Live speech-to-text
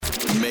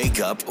Make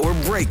Up or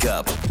Break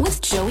Up with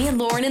Joey and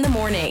Lauren in the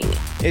morning.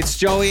 It's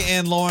Joey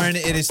and Lauren.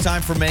 It is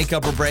time for Make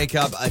Up or Break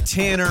Up.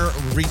 Tanner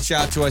reached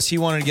out to us. He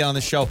wanted to get on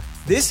the show.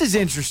 This is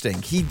interesting.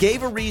 He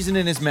gave a reason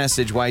in his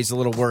message why he's a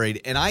little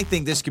worried, and I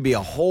think this could be a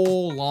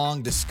whole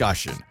long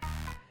discussion.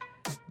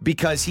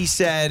 Because he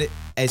said,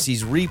 as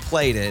he's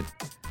replayed it,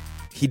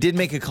 he did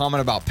make a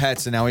comment about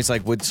pets, and now he's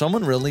like, would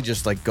someone really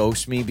just like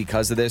ghost me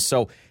because of this?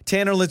 So,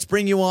 Tanner, let's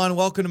bring you on.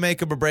 Welcome to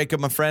Make Up or Break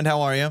Up, my friend.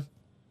 How are you?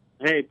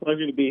 Hey,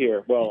 pleasure to be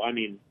here. Well, I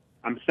mean,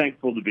 I'm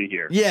thankful to be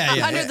here.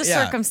 Under the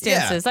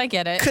circumstances, I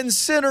get it.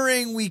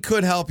 Considering we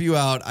could help you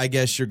out, I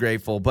guess you're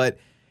grateful. But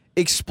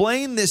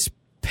explain this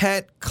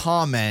pet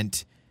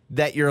comment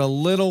that you're a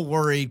little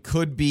worried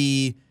could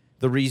be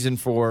the reason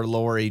for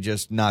Lori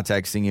just not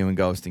texting you and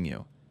ghosting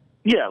you.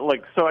 Yeah,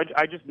 so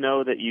I just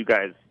know that you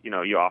guys,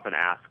 you often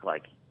ask,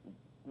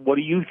 what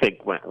do you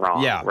think went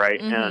wrong,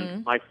 right? Mm-hmm.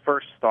 And my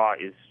first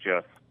thought is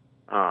just,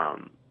 I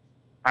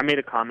made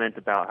a comment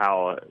about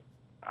how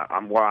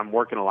I'm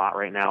working a lot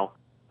right now,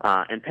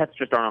 and pets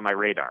just aren't on my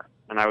radar.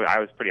 And I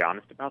was pretty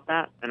honest about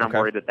that, and I'm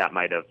worried that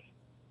might have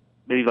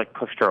maybe,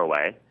 pushed her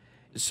away.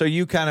 So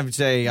you kind of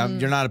say,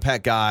 you're not a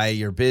pet guy,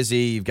 you're busy,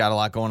 you've got a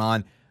lot going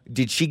on.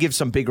 Did she give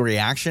some big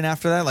reaction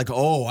after that? Like,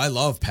 oh, I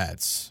love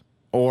pets.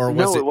 Or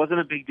was it wasn't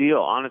a big deal,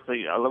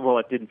 honestly. Well,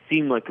 it didn't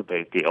seem like a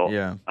big deal.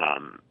 Yeah.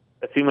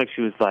 It seemed like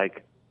she was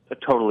like, I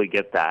totally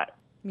get that.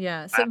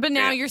 Yeah. So, but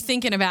now you're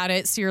thinking about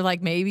it, so you're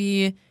like,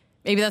 maybe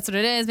that's what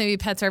it is. Maybe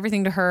pets are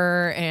everything to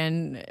her,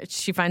 and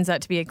she finds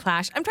that to be a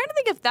clash. I'm trying to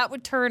think if that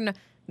would turn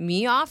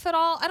me off at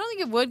all. I don't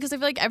think it would, because I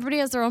feel like everybody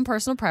has their own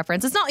personal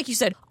preference. It's not like you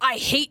said, I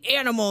hate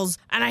animals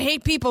and I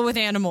hate people with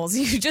animals.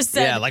 You just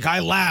said... Yeah, I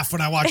laugh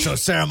when I watch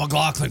those Sarah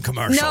McLachlan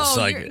commercials.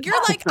 No,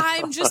 you're like,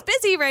 I'm just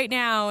busy right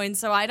now, and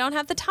so I don't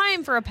have the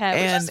time for a pet,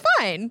 which is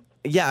fine.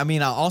 Yeah, I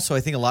mean, also,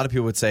 I think a lot of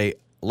people would say,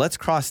 let's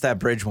cross that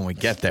bridge when we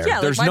get there.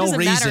 Yeah, there's why no does it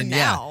matter reason.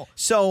 now? Yeah.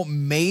 So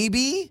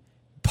maybe...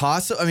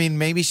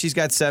 maybe she's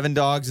got 7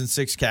 dogs and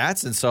 6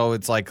 cats, and so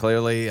it's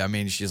clearly,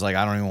 she's like,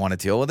 I don't even want to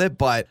deal with it,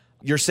 but...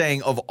 You're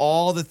saying of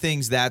all the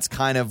things, that's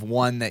kind of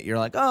one that you're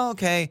like, oh,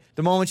 okay.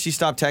 The moment she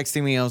stopped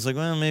texting me, I was like,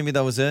 well, maybe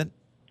that was it.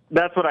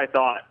 That's what I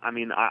thought. I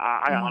mean,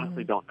 I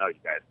honestly don't know, you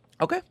guys.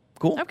 Okay,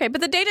 cool. Okay,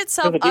 but the date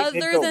itself,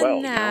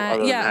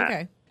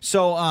 okay.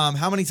 So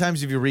how many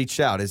times have you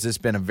reached out? Has this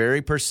been a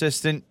very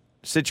persistent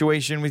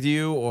situation with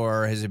you,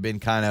 or has it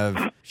been kind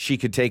of she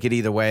could take it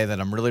either way,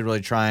 that I'm really,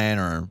 really trying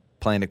or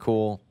playing it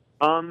cool?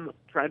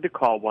 Tried to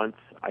call once.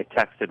 I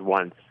texted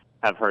once.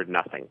 Have heard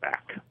nothing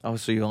back. Oh,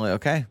 so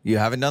you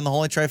haven't done the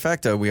holy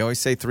trifecta. We always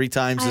say 3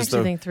 times. I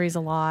actually think 3's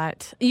a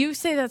lot. You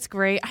say that's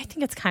great. I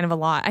think it's kind of a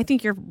lot. I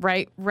think you're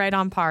right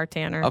on par,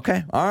 Tanner.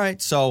 Okay, all right.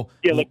 So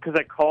yeah, because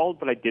I called,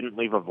 but I didn't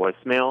leave a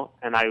voicemail,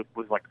 and I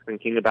was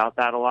thinking about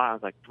that a lot. I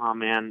was like, oh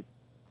man,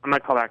 I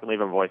might call back and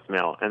leave a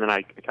voicemail, and then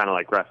I kind of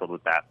wrestled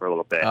with that for a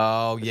little bit.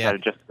 Oh yeah,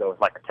 just go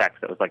with a text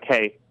that was like,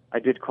 hey, I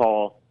did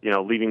call,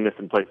 leaving this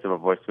in place of a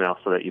voicemail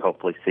so that you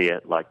hopefully see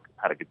it.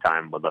 Had a good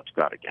time. Would love to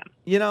go out again.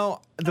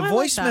 The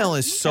voicemail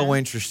is so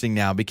interesting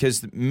now,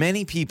 because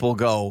many people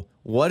go,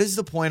 what is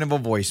the point of a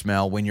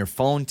voicemail when your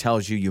phone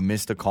tells you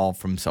missed a call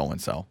from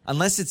so-and-so?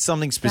 Unless it's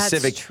something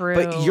specific. That's true.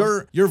 But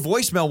your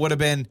voicemail would have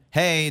been,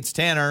 hey, it's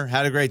Tanner.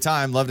 Had a great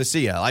time. Love to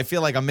see you. I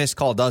feel like a missed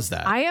call does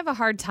that. I have a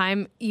hard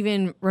time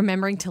even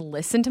remembering to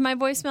listen to my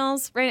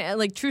voicemails.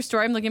 Right? True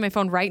story. I'm looking at my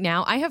phone right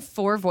now. I have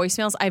 4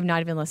 voicemails I have not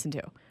even listened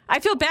to. I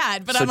feel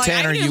bad, but so I'm like,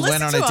 Tanner, I didn't you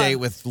listen went on to a date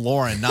with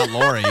Lauren, not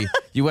Lori.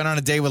 You went on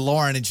a date with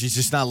Lauren, and she's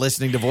just not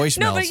listening to voicemails.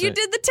 No, but you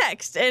did the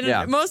text,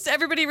 and most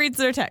everybody reads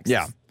their text.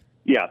 Yeah.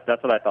 Yeah,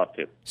 that's what I thought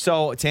too.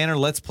 So, Tanner,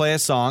 let's play a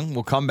song.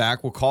 We'll come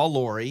back. We'll call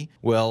Lori.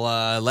 We'll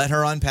let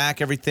her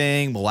unpack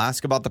everything. We'll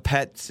ask about the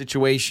pet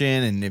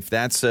situation, and if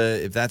that's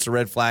a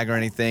red flag or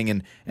anything,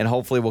 and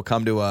hopefully we'll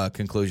come to a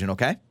conclusion,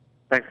 okay?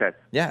 Thanks, guys.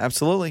 Yeah,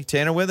 absolutely.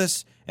 Tanner with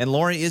us, and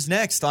Lori is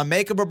next on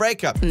Make Up or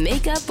Break Up.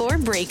 Make Up or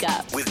Break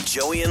Up with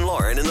Joey and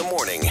Lauren in the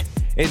morning.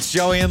 It's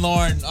Joey and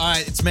Lauren. All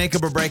right, it's Make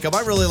Up or Break Up.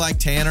 I really like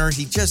Tanner.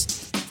 He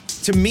just,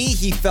 to me,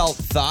 he felt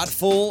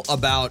thoughtful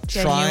about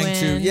trying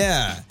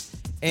to,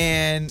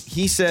 And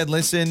he said,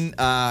 listen,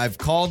 I've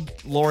called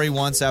Lori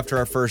once after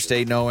our first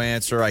date, no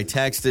answer. I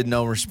texted,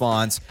 no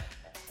response.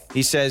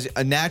 He says,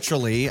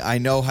 naturally, I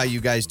know how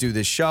you guys do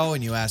this show,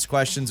 and you ask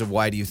questions of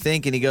why do you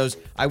think? And he goes,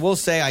 I will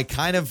say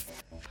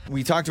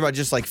we talked about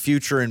just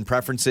future and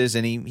preferences,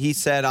 and he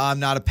said, I'm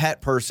not a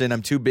pet person.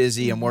 I'm too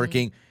busy. I'm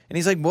working. And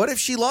he's like, what if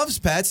she loves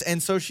pets?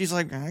 And so she's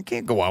like, I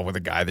can't go out with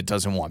a guy that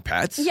doesn't want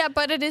pets. Yeah,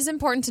 but it is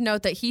important to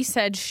note that he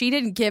said she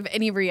didn't give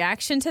any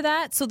reaction to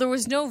that. So there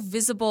was no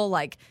visible,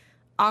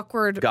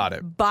 awkward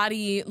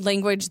body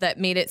language that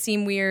made it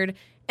seem weird.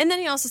 And then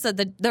he also said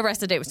that the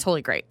rest of the date was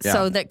totally great. Yeah.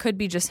 So that could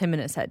be just him in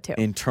his head, too.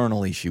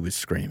 Internally, she was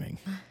screaming.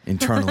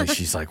 Internally,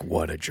 she's like,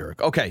 what a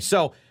jerk. Okay,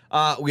 so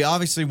we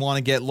obviously want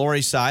to get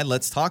Lori's side.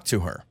 Let's talk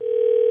to her.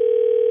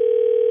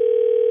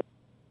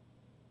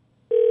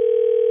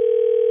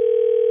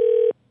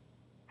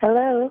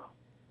 Hello.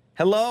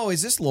 Hello,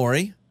 is this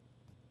Lori?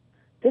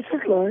 This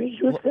is Lori.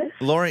 Who's this?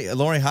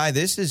 Lori, hi.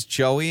 This is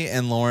Joey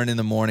and Lauren in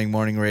the morning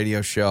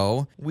radio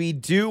show. We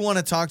do want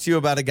to talk to you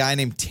about a guy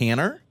named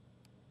Tanner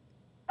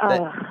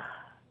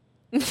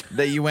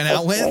that you went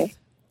out with.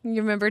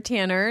 You remember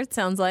Tanner, it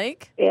sounds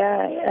like.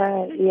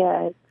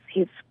 Yeah.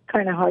 He's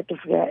kind of hard to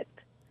forget.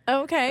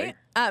 Okay.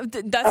 That's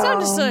not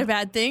necessarily a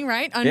bad thing,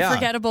 right?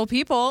 Unforgettable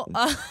people.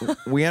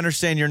 We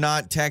understand you're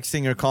not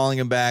texting or calling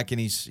him back, and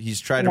he's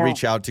tried to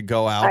reach out to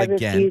go out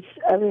again.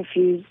 I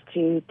refuse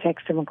to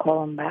text him and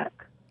call him back.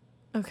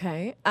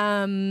 Okay.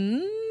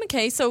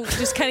 Okay, so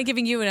just kind of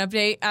giving you an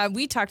update.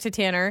 We talked to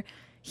Tanner.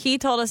 He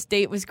told us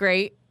date was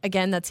great.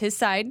 Again, that's his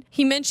side.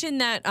 He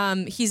mentioned that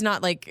he's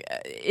not like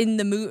in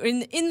the mood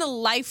in the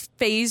life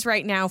phase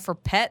right now for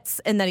pets,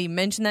 and that he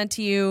mentioned that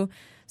to you.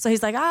 So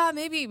he's like,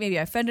 maybe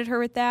I offended her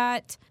with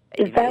that.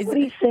 Is that what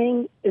he's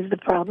saying is the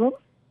problem?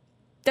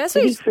 That's Did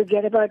what he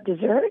forget about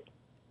dessert?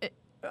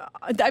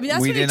 I mean, that's we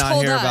what he did not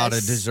told hear us. about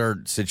a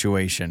dessert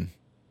situation.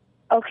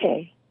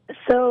 Okay.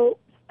 So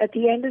at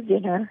the end of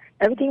dinner,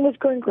 everything was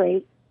going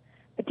great.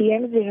 At the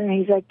end of dinner,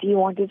 he's like, do you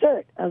want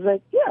dessert? I was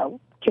like, yeah,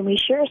 can we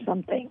share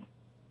something?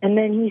 And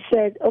then he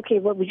said, okay,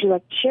 what would you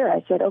like to share?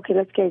 I said, okay,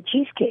 let's get a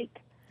cheesecake.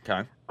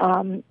 Okay.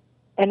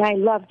 And I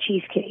love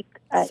cheesecake.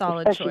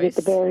 Solid especially choice.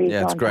 with the berries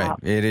Yeah, it's on great. top.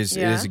 It is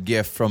a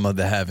gift from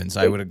the heavens.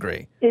 I would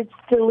agree. It's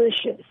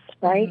delicious,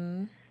 right?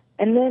 Mm-hmm.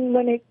 And then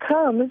when it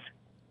comes,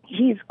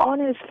 he's on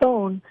his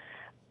phone,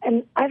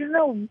 and I don't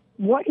know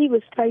what he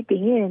was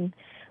typing in,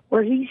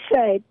 where he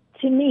said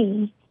to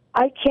me,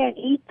 I can't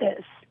eat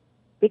this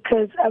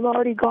because I've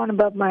already gone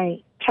above my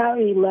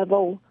calorie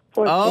level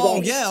for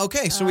today. Yeah,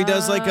 okay. So he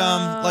does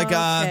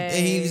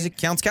okay. he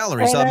counts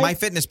calories. And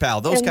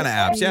MyFitnessPal, those kind of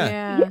apps.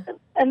 Yeah. Yeah,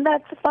 and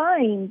that's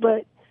fine,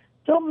 but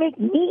don't make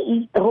me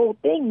eat the whole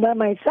thing by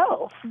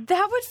myself.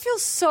 That would feel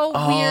so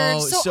Oh,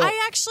 weird. So so-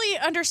 I actually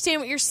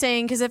understand what you're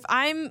saying, because if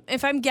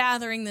I'm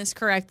gathering this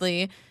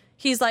correctly,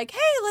 he's like, "Hey,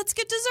 let's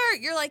get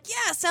dessert." You're like,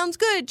 "Yeah, sounds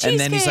good." Cheesecake. And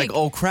then he's like,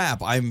 "Oh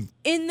crap,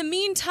 In the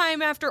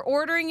meantime, after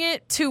ordering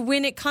it to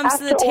when it comes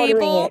to After the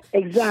table, ordering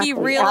it, exactly, he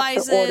after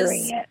realizes,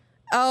 ordering it.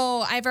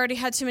 "Oh, I've already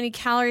had too many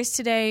calories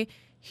today.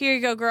 Here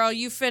you go, girl.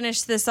 You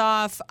finish this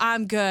off.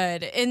 I'm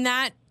good." And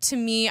that, to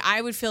me,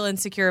 I would feel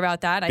insecure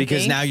about that. because I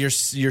think. now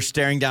you're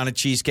staring down a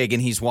cheesecake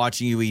and he's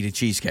watching you eat a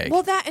cheesecake.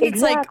 Well, that and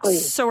Exactly.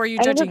 it's like, so are you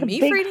And it judging was a me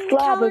big for eating the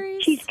slab calories?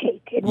 of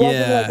cheesecake. It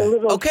wasn't like a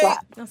little Okay. slab.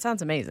 That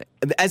sounds amazing.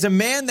 As a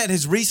man that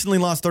has recently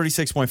lost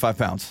 36.5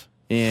 pounds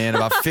in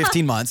about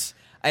 15 months,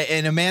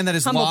 and a man that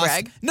has Humble lost...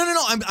 brag. No.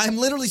 I'm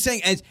literally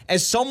saying,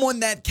 as someone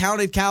that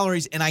counted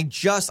calories, and I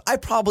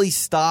probably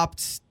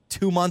stopped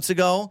 2 months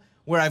ago,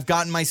 where I've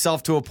gotten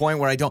myself to a point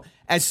where I don't...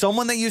 As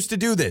someone that used to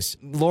do this,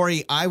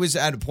 Lori, I was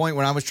at a point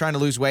when I was trying to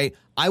lose weight.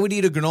 I would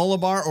eat a granola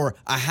bar or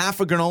a half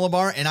a granola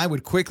bar, and I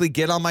would quickly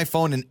get on my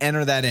phone and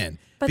enter that in.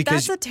 But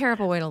because that's a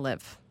terrible way to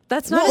live.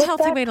 That's not a But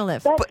healthy way to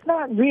live. That's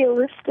not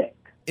realistic.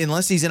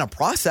 unless he's in a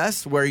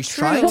process where he's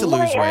trying to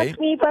Somebody lose weight. asked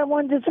me if I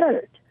want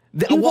dessert.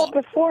 The- Do well,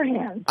 that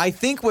beforehand. I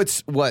think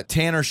what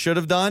Tanner should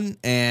have done,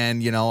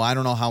 and I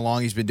don't know how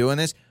long he's been doing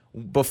this.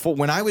 Before,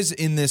 when I was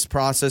in this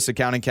process of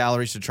counting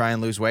calories to try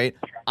and lose weight,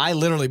 I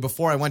literally,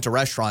 before I went to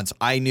restaurants,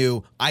 I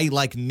knew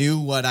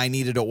what I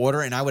needed to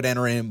order, and I would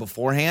enter it in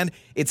beforehand.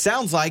 It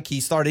sounds like he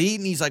started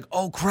eating. He's like,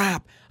 "Oh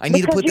crap, I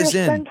need to put this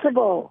you're in."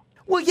 sensible.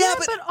 Well, yeah,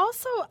 but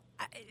also,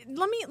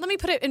 let me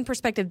put it in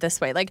perspective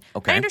this way. Like,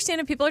 Okay. I understand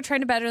if people are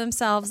trying to better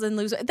themselves and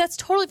lose, that's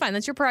totally fine.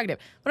 That's your prerogative.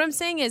 What I'm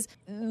saying is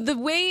the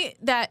way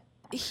that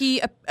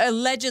he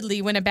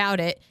allegedly went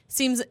about it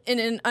seems in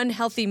an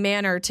unhealthy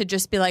manner to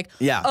just be like,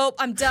 Yeah. "Oh,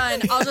 I'm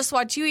done. I'll just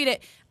watch you eat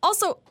it."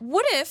 Also,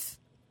 what if,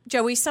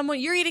 Joey,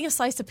 you're eating a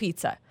slice of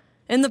pizza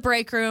in the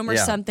break room or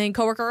Yeah. something,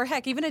 coworker, or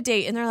heck, even a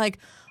date, and they're like,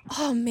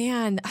 "Oh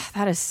man,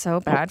 that is so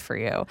bad for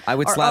you." I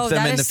would Or, slap "Oh, them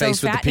that in is the so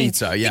face with the fattening."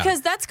 pizza, yeah.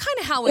 Because that's kind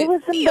of how It it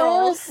was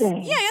feels.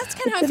 embarrassing. Yeah, that's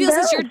kind of how It's it feels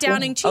as you're embarrassing.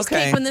 downing cheesecake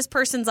Okay. when this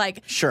person's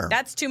like, Sure.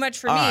 that's too much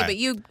for All me, right. but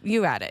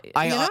you at it.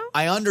 you know?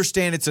 I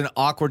understand it's an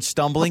awkward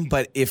stumbling,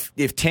 but if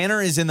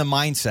Tanner is in the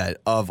mindset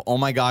of, "Oh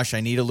my gosh, I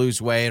need to lose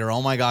weight," or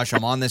 "Oh my gosh,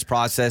 I'm on this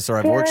process," or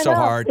 "I've Fair worked so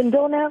enough. hard," And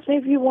don't ask me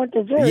if you want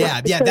dessert.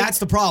 Yeah, because that's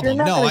the problem.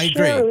 you're not No, gonna I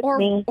share agree. it with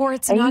me, Or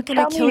it's and not you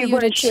gonna tell kill me you you're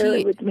to gonna share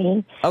cheat. it with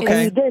me.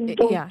 Okay. And you then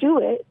don't Yeah. do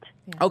it.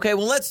 Okay,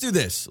 well, let's do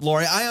this,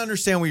 Lori. I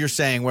understand what you're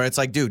saying, where it's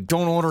like, dude,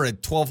 don't order a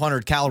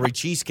 1,200 calorie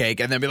cheesecake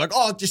and then be like,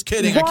 "Oh, just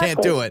kidding, I can't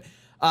Exactly. do it."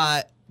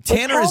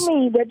 Tanner Tell is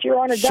me that you're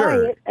on a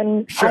Sure. diet,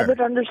 and I Sure. would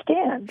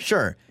understand.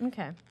 sure.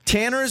 Okay.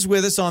 Tanner is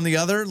with us on the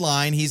other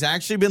line. He's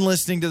actually been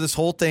listening to this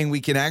whole thing.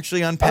 We can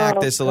actually unpack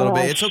Oh, this a little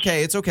bit. gosh. It's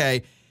okay. It's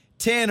okay.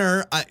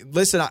 Tanner,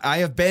 listen, I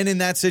have been in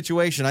that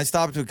situation. I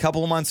stopped a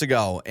couple of months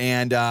ago,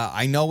 and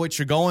I know what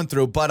you're going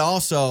through, but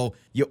also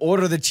you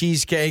order the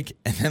cheesecake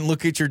and then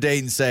look at your date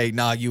and say,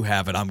 "Nah, you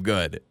have it. I'm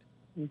good."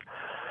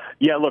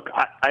 Yeah, look,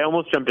 I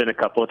almost jumped in a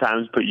couple of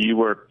times, but you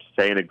were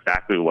saying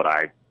exactly what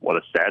I would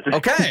have said.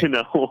 Okay.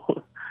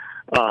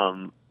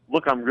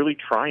 Look, I'm really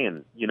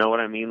trying. You know what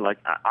I mean? Like,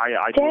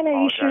 I do Tanner,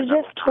 you should apologize.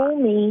 have just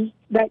told me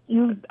that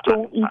you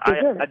don't eat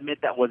dessert. I admit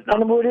that was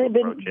not and it would have the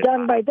been approach.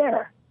 done by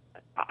there.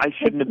 I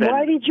shouldn't have been.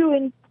 Why did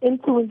you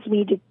influence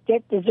me to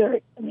get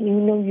dessert? I mean, you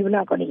know you were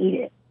not going to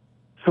eat it.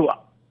 So,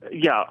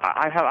 yeah,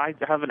 I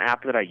have an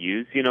app that I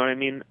use. You know what I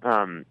mean?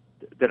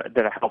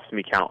 That helps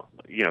me count,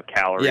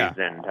 calories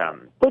and.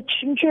 But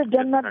shouldn't you have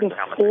done that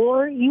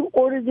before you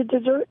ordered the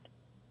dessert?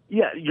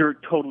 Yeah, you're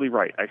totally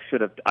right. I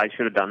should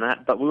have done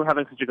that. But we were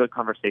having such a good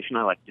conversation.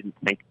 I didn't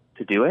think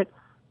to do it.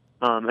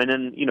 And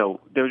then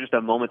there was just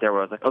a moment there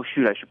where I was like, oh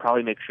shoot, I should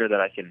probably make sure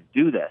that I can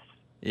do this.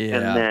 Yeah.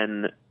 And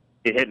then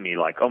it hit me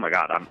like, oh my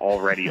God, I'm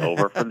already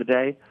over for the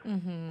day.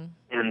 Mm-hmm.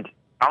 And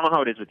I don't know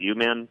how it is with you,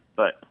 man,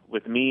 but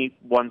with me,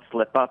 one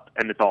slip up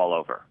and it's all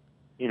over.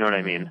 You know what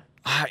I mean?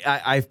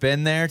 I've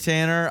been there,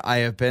 Tanner. I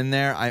have been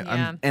there.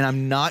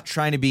 I'm not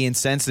trying to be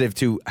insensitive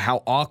to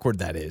how awkward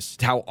that is.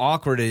 How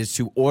awkward it is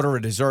to order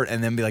a dessert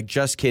and then be like,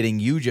 just kidding,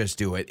 you just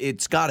do it.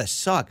 It's got to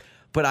suck.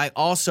 But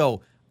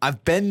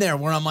I've been there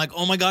where I'm like,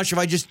 oh my gosh, if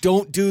I just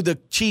don't do the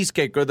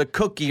cheesecake or the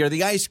cookie or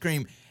the ice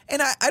cream.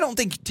 And I don't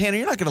think, Tanner,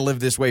 you're not going to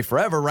live this way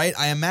forever, right?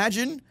 I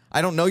imagine.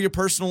 I don't know your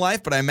personal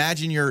life, but I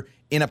imagine you're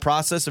in a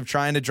process of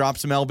trying to drop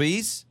some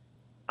LBs.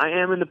 I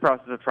am in the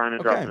process of trying to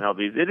drop some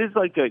LBs. It is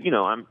like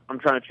I'm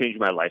trying to change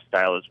my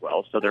lifestyle as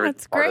well. So there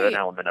is part of an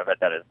element of it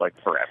that is like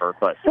forever.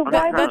 But so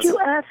why would you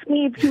ask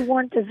me if you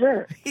want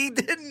dessert? He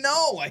didn't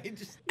know. I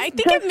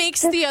think it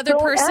makes the other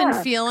person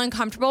feel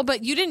uncomfortable,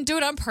 but you didn't do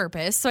it on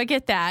purpose, so I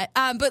get that.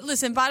 But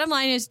listen, bottom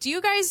line is, do you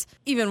guys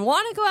even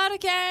want to go out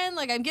again?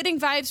 Like, I'm getting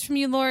vibes from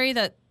you, Lori,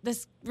 that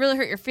this really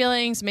hurt your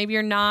feelings. Maybe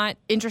you're not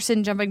interested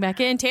in jumping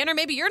back in. Tanner,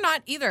 maybe you're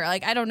not either.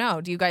 Like, I don't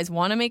know. Do you guys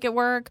want to make it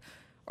work?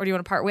 Or do you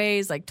want to part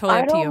ways? Like, totally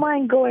up to you. I don't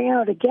mind going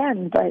out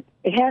again, but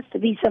it has to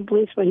be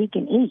someplace where he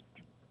can eat.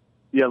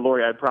 Yeah,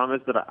 Lori, I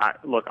promise that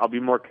I'll be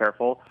more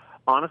careful.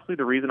 Honestly,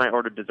 the reason I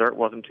ordered dessert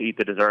wasn't to eat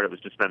the dessert. It was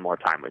to spend more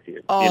time with you.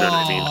 You know what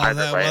I mean?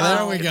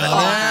 There we go.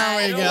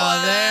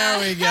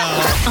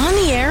 On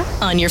the air,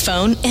 on your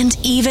phone, and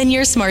even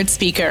your smart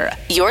speaker.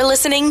 You're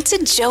listening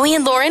to Joey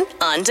and Lauren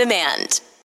On Demand.